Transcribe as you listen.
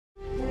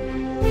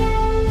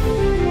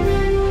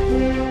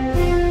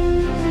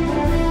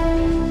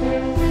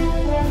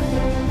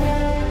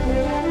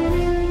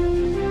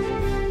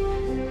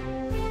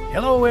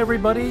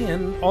everybody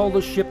and all the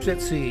ships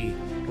at sea.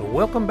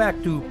 Welcome back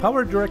to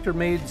Power Director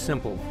Made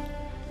Simple.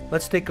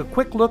 Let's take a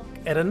quick look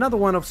at another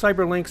one of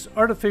Cyberlink's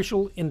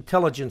artificial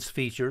intelligence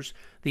features,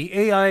 the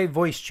AI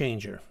voice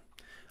changer.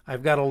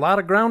 I've got a lot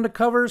of ground to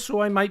cover,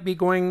 so I might be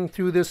going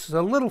through this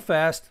a little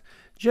fast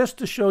just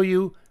to show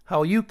you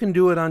how you can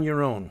do it on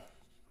your own.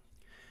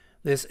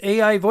 This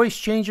AI voice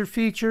changer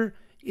feature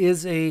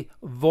is a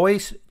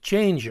voice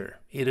changer.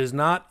 It is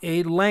not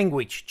a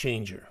language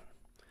changer.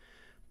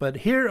 But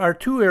here are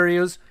two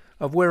areas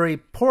of where a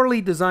poorly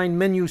designed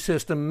menu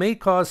system may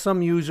cause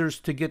some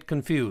users to get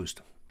confused.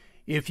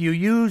 If you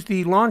use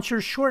the launcher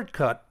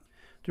shortcut,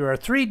 there are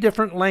 3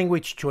 different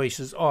language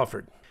choices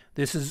offered.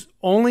 This is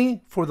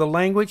only for the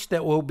language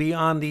that will be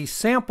on the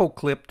sample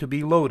clip to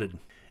be loaded.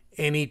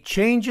 Any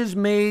changes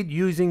made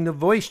using the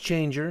voice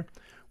changer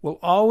will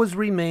always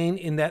remain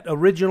in that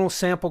original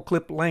sample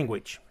clip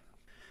language.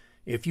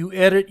 If you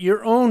edit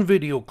your own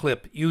video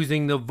clip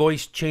using the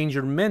voice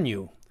changer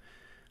menu,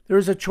 there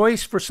is a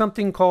choice for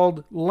something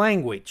called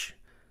language,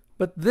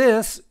 but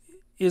this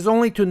is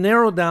only to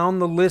narrow down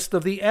the list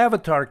of the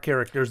avatar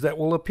characters that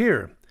will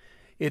appear.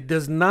 It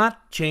does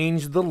not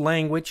change the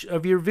language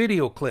of your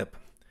video clip.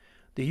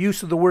 The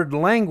use of the word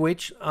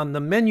language on the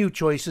menu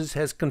choices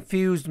has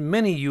confused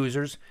many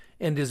users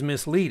and is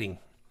misleading.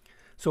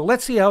 So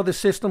let's see how the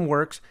system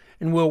works,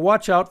 and we'll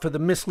watch out for the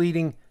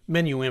misleading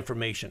menu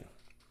information.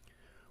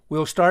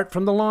 We'll start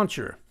from the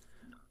launcher.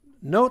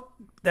 Note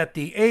that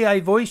the AI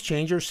voice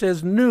changer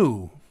says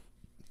new.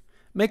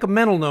 Make a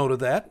mental note of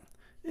that,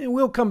 and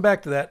we'll come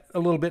back to that a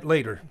little bit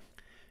later.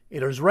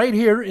 It is right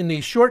here in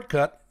the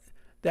shortcut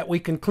that we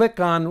can click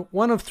on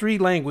one of 3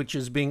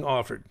 languages being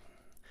offered.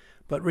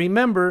 But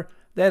remember,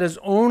 that is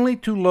only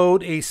to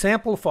load a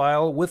sample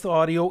file with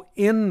audio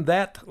in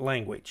that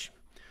language.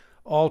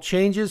 All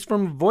changes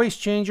from voice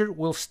changer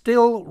will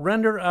still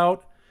render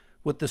out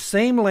with the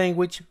same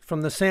language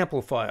from the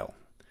sample file.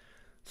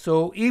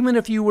 So even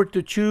if you were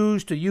to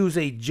choose to use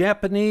a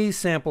Japanese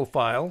sample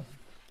file,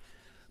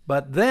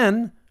 but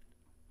then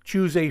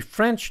choose a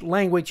French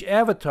language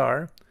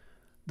avatar,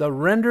 the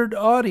rendered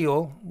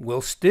audio will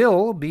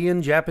still be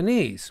in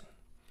Japanese.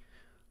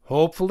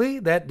 Hopefully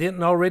that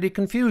didn't already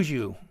confuse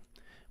you.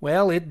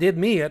 Well, it did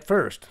me at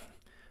first.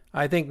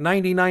 I think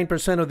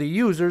 99% of the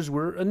users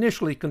were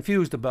initially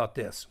confused about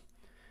this.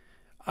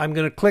 I'm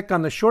going to click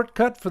on the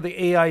shortcut for the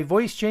AI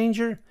voice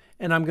changer,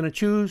 and I'm going to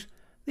choose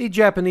the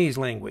Japanese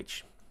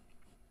language.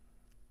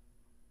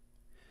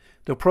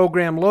 The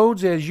program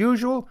loads as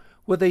usual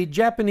with a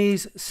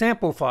Japanese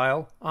sample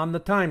file on the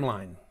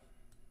timeline.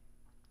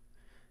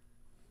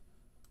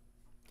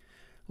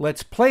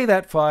 Let's play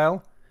that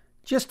file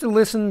just to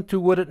listen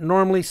to what it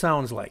normally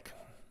sounds like.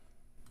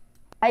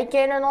 背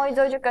景のノイ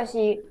ズを除去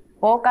し、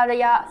ボーカル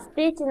やス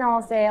ピーチの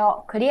音声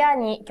をクリア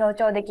に強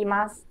調でき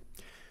ます。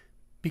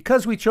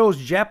 Because we chose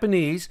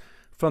Japanese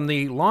from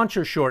the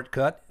launcher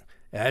shortcut,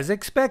 as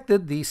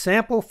expected, the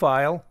sample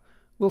file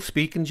will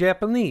speak in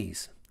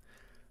Japanese.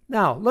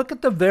 Now, look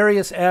at the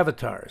various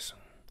avatars.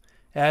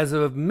 As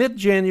of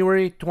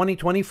mid-January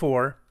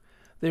 2024,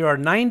 there are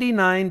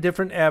 99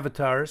 different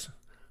avatars,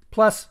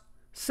 plus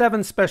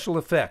 7 special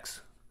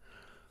effects.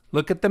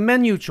 Look at the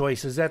menu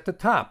choices at the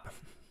top.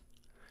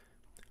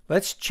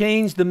 Let's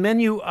change the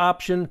menu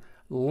option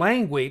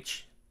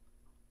language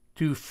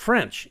to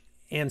French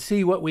and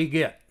see what we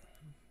get.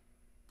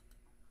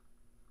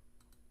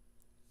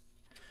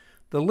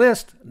 The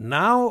list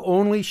now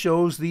only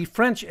shows the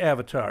French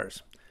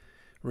avatars.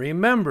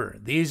 Remember,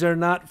 these are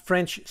not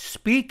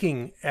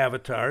French-speaking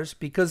avatars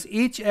because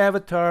each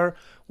avatar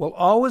will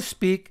always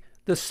speak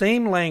the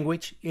same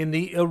language in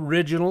the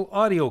original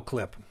audio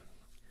clip.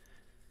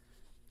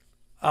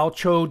 I'll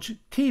choose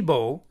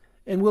Thibaut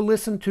and we'll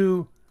listen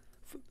to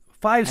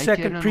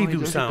 5-second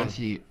preview sound.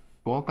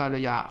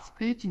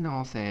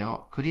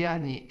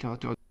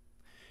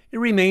 It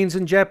remains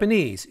in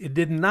Japanese. It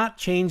did not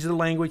change the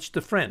language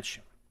to French.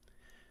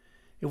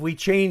 If we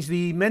change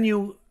the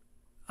menu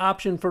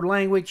option for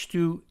language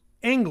to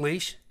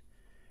English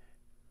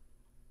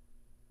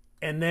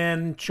and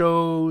then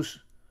chose,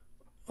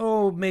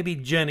 maybe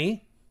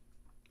Jenny,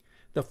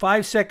 the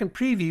 5-second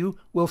preview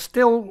will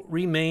still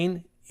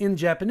remain in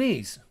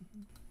Japanese.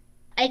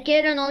 背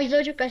景のノイズ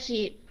を除去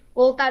し、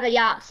ボーカル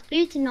やス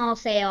ピーチの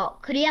音声を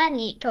クリア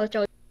に強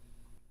調。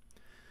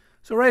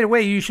 So right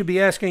away you should be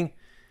asking,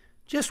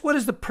 just what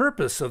is the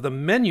purpose of the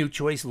menu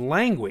choice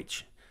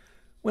language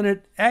when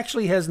it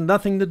actually has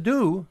nothing to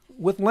do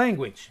with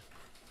language?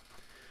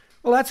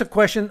 Well, that's a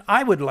question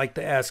I would like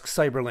to ask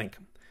Cyberlink.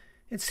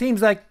 It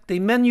seems like the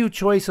menu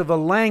choice of a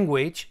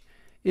language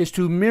is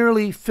to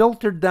merely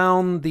filter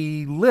down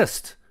the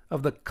list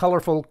of the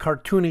colorful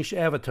cartoonish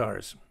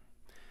avatars.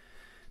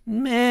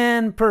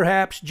 And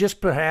perhaps, just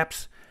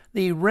perhaps,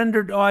 the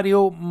rendered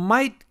audio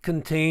might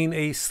contain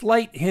a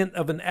slight hint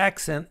of an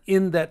accent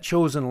in that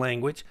chosen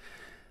language,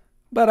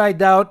 but I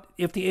doubt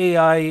if the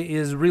AI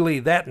is really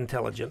that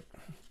intelligent.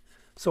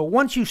 So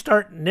once you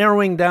start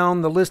narrowing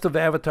down the list of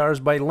avatars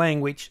by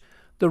language,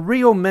 the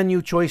real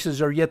menu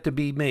choices are yet to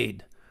be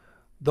made.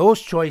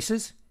 Those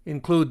choices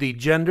include the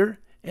gender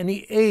and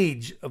the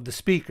age of the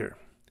speaker.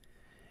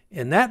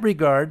 In that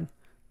regard,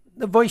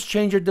 the voice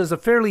changer does a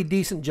fairly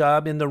decent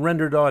job in the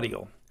rendered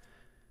audio,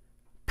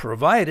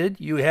 provided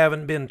you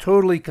haven't been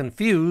totally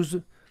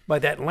confused by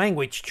that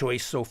language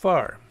choice so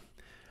far.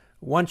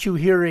 Once you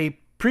hear a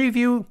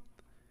preview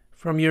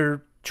from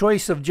your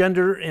choice of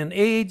gender and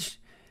age,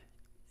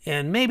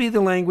 and maybe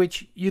the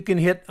language, you can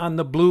hit on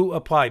the blue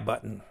apply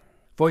button.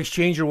 Voice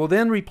changer will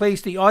then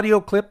replace the audio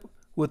clip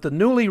with the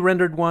newly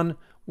rendered one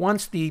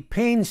once the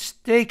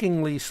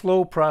painstakingly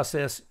slow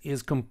process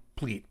is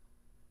complete.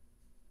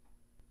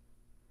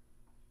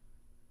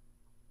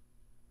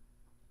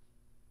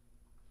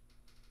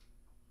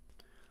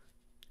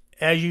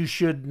 As you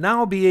should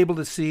now be able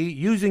to see,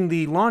 using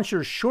the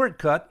launcher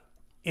shortcut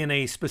in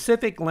a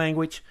specific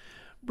language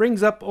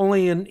brings up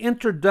only an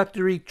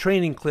introductory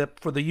training clip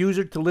for the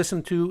user to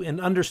listen to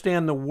and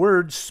understand the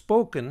words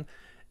spoken,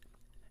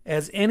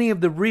 as any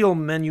of the real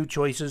menu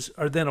choices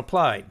are then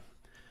applied.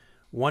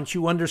 Once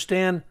you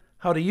understand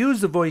how to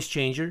use the voice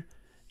changer,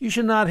 you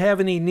should not have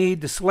any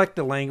need to select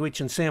the language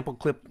and sample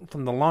clip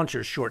from the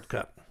launcher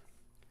shortcut.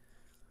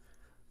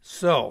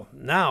 So,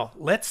 now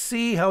let's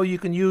see how you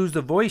can use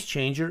the voice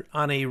changer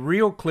on a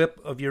real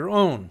clip of your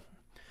own.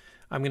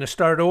 I'm going to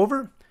start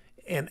over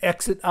and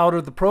exit out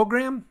of the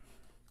program.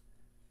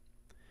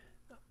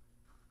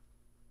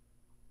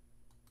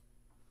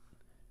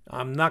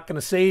 I'm not going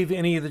to save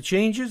any of the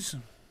changes.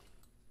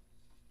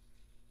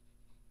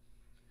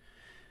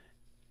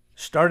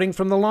 Starting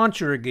from the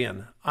launcher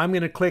again, I'm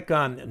going to click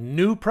on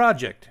New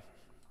Project.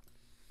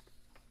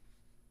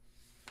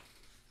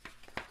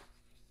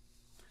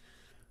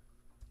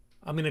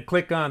 I'm going to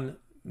click on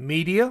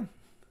Media,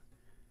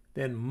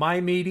 then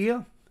My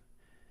Media,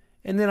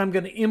 and then I'm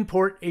going to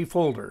import a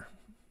folder.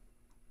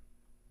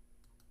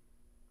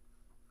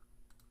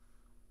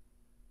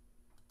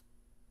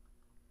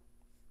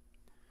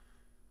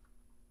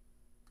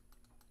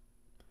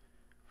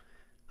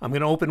 I'm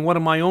going to open one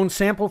of my own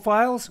sample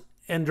files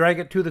and drag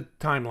it to the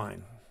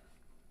timeline.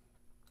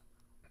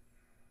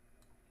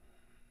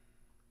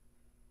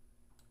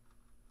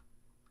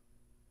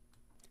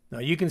 Now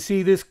you can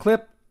see this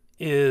clip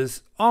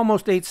is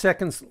almost 8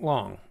 seconds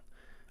long.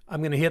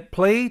 I'm going to hit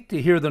play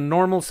to hear the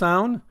normal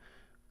sound,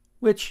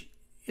 which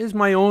is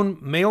my own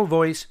male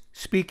voice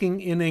speaking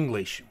in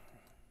English.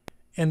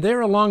 And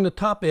there along the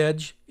top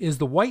edge is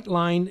the white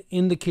line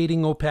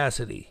indicating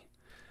opacity.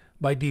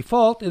 By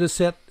default, it is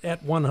set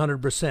at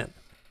 100%.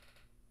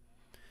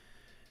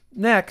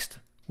 Next,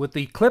 with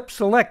the clip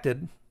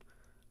selected,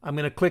 I'm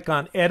going to click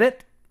on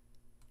Edit,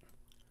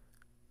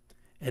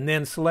 and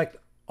then select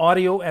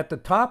Audio at the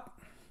top,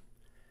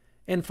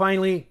 and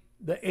finally,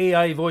 the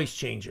AI voice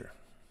changer.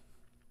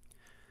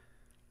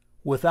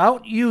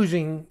 Without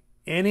using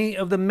any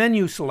of the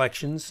menu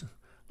selections,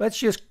 let's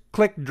just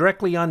click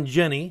directly on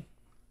Jenny,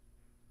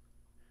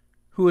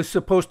 who is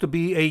supposed to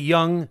be a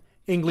young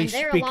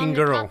English-speaking girl. And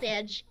there along the top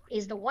edge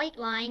is the white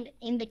line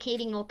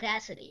indicating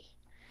opacity.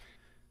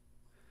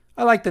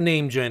 I like the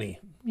name Jenny.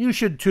 You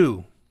should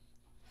too.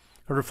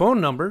 Her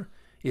phone number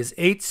is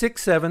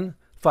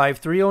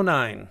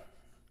 867-5309.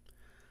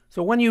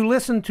 So when you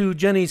listen to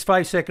Jenny's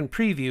 5-second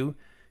preview,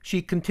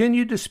 she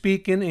continued to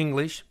speak in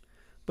English,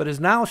 but is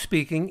now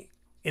speaking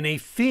in a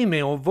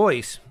female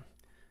voice.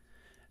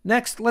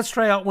 Next, let's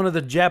try out one of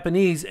the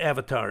Japanese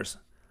avatars,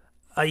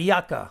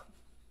 Ayaka.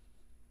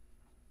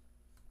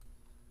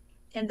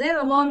 And then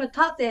along the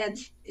top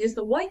edge is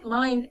the white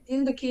line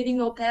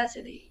indicating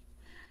opacity.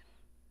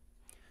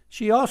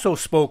 She also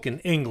spoke in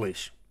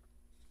English.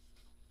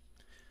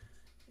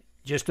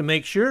 Just to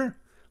make sure,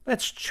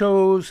 let's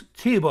choose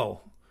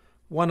Thibaut,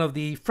 one of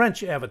the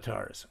French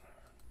avatars.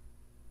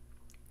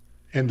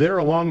 And there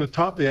along the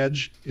top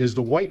edge is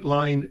the white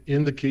line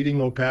indicating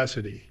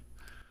opacity.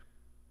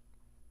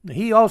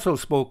 He also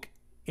spoke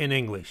in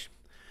English.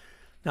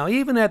 Now,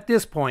 even at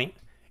this point,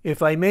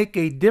 if I make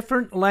a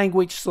different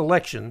language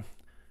selection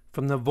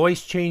from the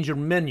voice changer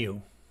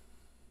menu,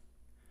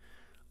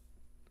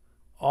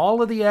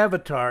 all of the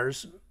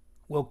avatars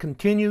will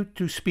continue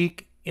to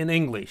speak in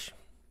English.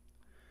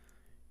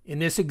 In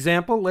this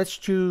example, let's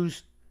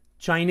choose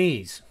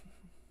Chinese.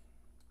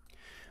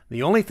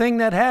 The only thing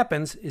that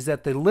happens is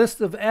that the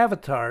list of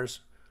avatars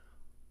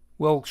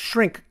will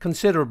shrink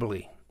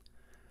considerably.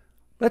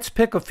 Let's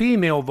pick a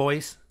female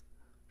voice,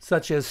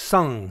 such as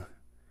Sung.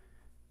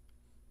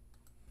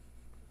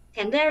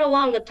 And there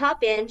along the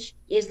top edge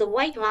is the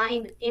white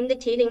line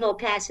indicating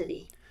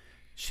opacity.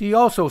 She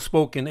also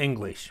spoke in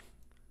English.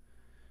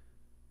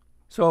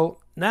 So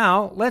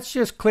now let's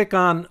just click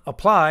on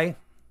Apply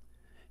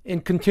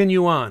and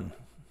continue on.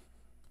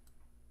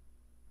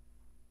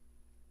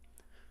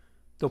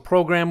 The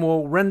program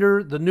will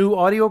render the new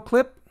audio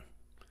clip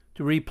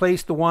to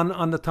replace the one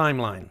on the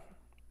timeline.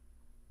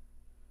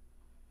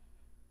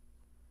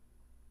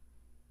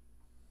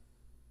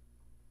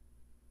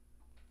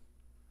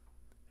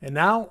 And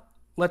now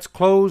let's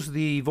close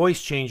the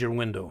voice changer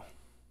window.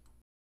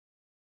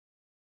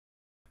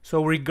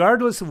 So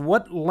regardless of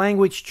what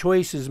language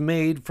choice is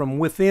made from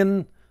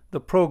within the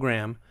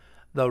program,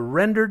 the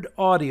rendered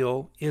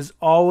audio is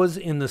always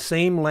in the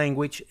same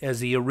language as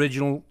the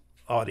original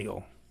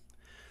audio.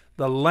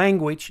 The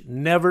language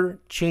never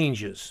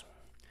changes.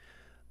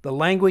 The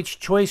language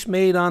choice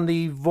made on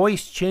the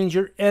voice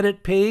changer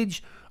edit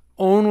page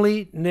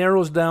only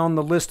narrows down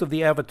the list of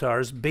the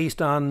avatars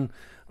based on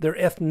their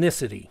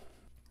ethnicity.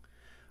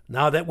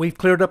 Now that we've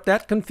cleared up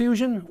that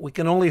confusion, we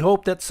can only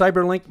hope that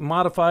Cyberlink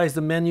modifies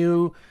the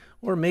menu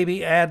or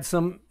maybe adds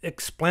some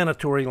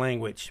explanatory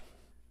language.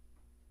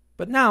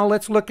 But now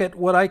let's look at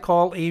what I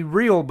call a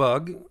real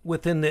bug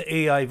within the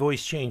AI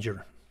voice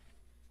changer.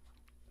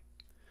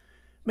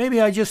 Maybe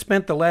I just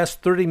spent the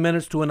last 30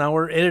 minutes to an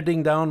hour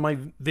editing down my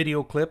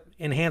video clip,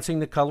 enhancing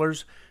the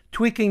colors,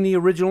 tweaking the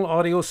original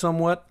audio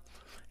somewhat,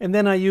 and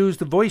then I used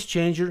the voice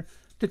changer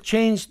to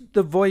change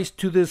the voice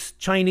to this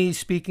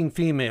Chinese-speaking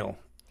female.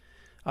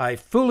 I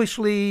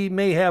foolishly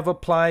may have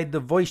applied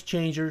the voice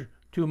changer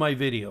to my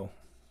video.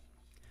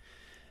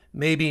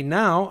 Maybe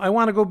now I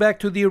want to go back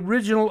to the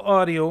original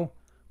audio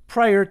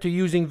prior to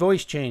using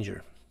voice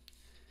changer.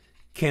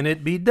 Can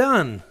it be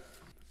done?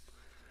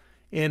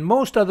 In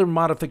most other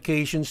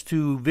modifications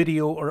to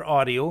video or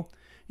audio,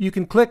 you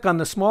can click on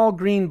the small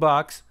green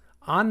box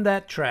on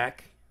that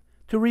track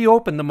to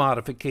reopen the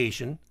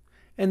modification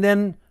and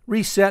then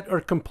reset or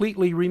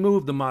completely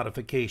remove the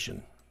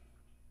modification.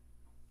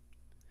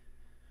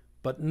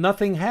 But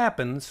nothing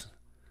happens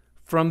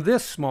from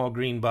this small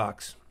green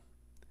box.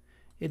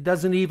 It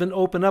doesn't even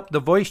open up the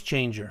voice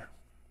changer.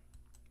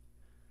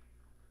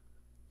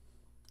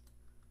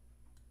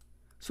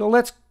 So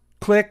let's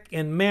click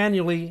and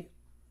manually,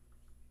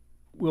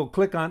 we'll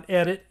click on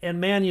edit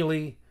and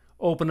manually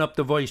open up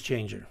the voice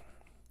changer.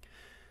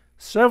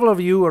 Several of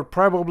you are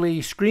probably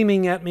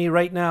screaming at me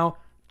right now,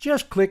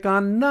 just click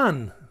on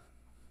none.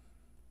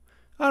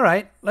 All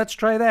right, let's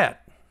try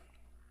that.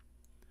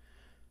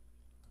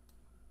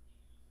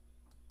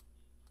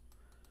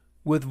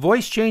 With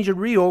voice changer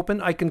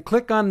reopen, I can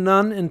click on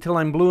none until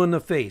I'm blue in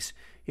the face.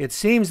 It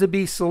seems to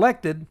be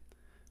selected,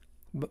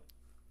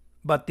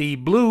 but the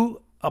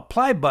blue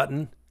apply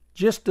button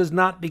just does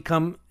not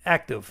become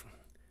active.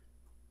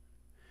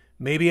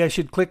 Maybe I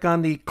should click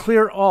on the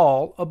clear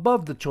all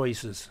above the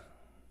choices.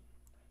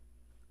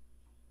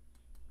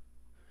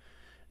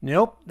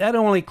 Nope, that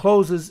only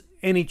closes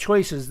any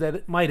choices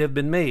that might have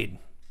been made.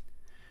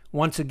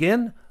 Once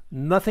again,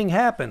 nothing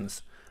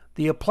happens.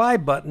 The apply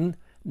button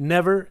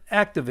never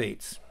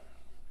activates.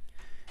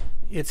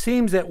 It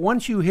seems that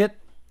once you hit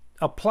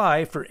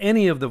apply for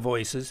any of the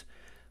voices,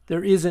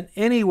 there isn't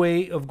any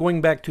way of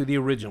going back to the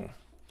original.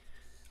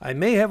 I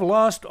may have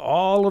lost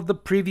all of the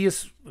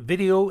previous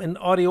video and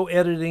audio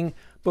editing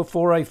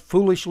before I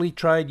foolishly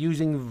tried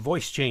using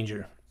voice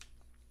changer.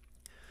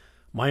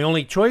 My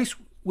only choice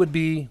would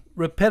be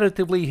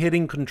repetitively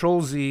hitting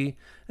Control Z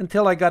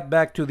until I got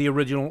back to the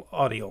original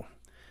audio.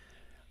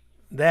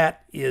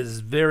 That is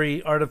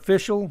very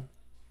artificial,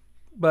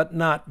 but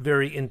not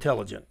very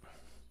intelligent.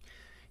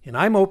 And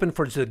I'm open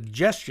for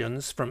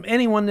suggestions from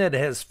anyone that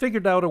has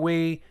figured out a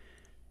way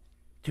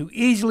to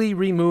easily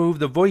remove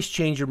the voice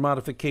changer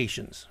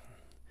modifications.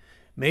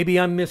 Maybe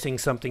I'm missing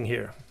something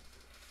here.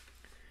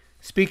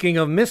 Speaking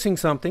of missing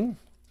something,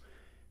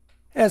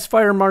 as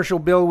Fire Marshal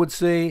Bill would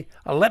say,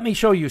 let me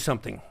show you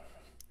something.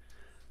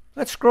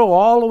 Let's scroll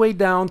all the way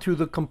down through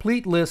the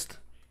complete list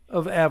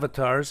of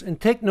avatars and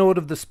take note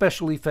of the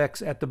special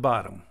effects at the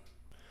bottom.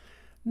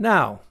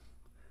 Now,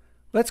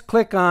 let's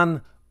click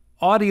on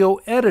Audio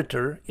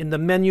Editor in the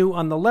menu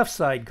on the left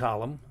side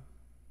column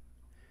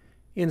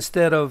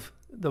instead of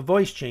the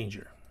voice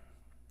changer.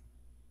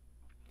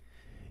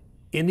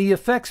 In the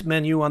effects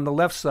menu on the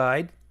left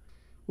side,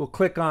 we'll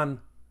click on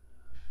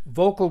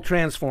Vocal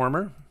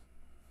Transformer,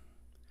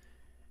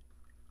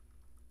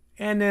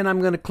 and then I'm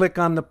going to click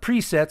on the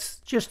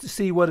presets just to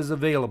see what is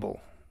available.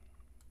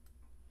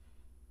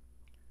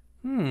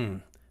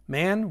 Man,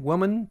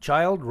 woman,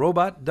 child,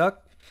 robot,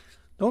 duck.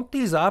 Don't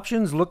these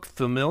options look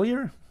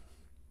familiar?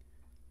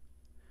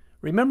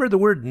 Remember the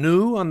word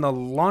new on the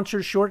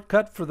launcher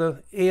shortcut for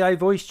the AI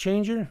voice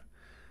changer?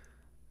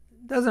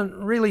 Doesn't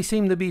really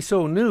seem to be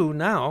so new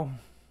now.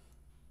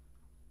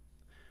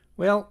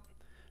 Well,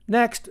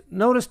 next,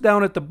 notice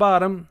down at the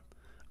bottom,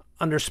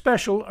 under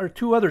special are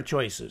two other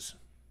choices.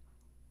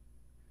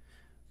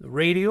 The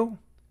radio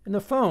and the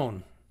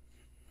phone.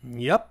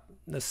 Yep,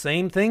 the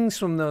same things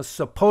from the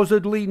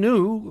supposedly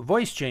new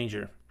voice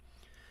changer.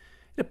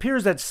 It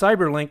appears that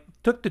Cyberlink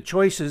took the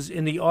choices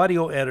in the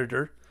audio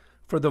editor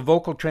for the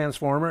vocal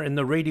transformer and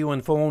the radio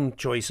and phone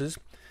choices,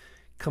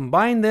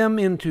 combined them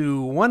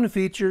into one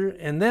feature,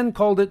 and then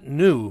called it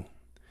new,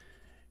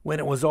 when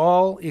it was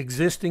all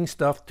existing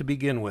stuff to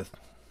begin with.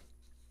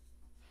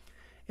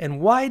 And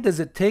why does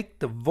it take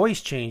the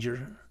voice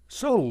changer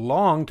so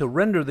long to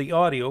render the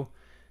audio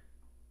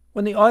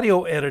when the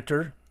audio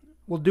editor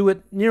will do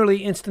it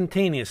nearly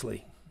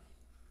instantaneously?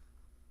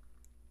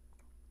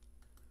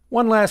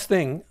 One last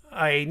thing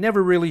I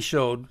never really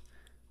showed,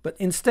 but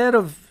instead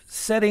of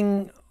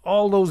setting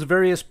all those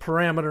various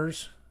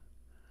parameters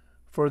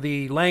for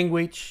the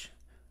language,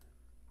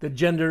 the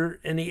gender,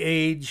 and the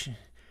age,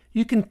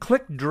 you can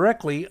click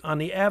directly on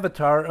the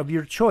avatar of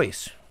your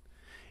choice.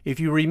 If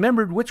you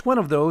remembered which one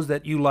of those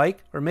that you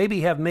like, or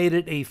maybe have made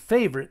it a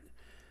favorite,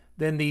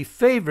 then the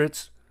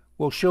favorites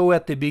will show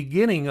at the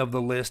beginning of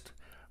the list,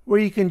 where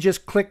you can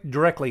just click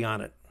directly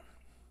on it.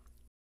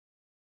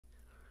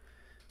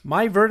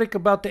 My verdict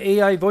about the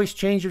AI voice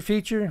changer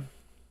feature?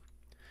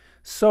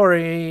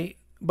 Sorry,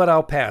 but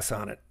I'll pass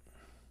on it.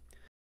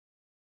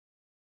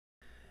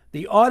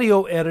 The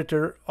audio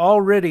editor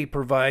already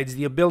provides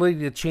the ability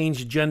to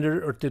change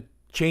gender or to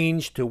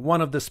change to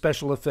one of the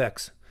special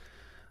effects.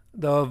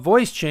 The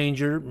voice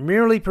changer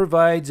merely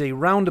provides a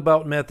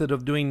roundabout method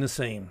of doing the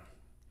same.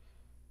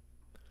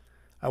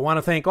 I want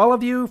to thank all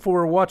of you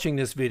for watching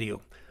this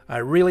video. I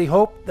really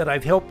hope that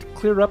I've helped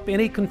clear up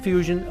any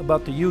confusion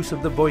about the use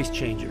of the voice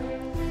changer.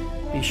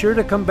 Be sure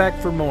to come back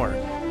for more.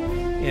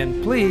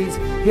 And please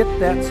hit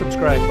that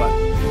subscribe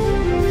button.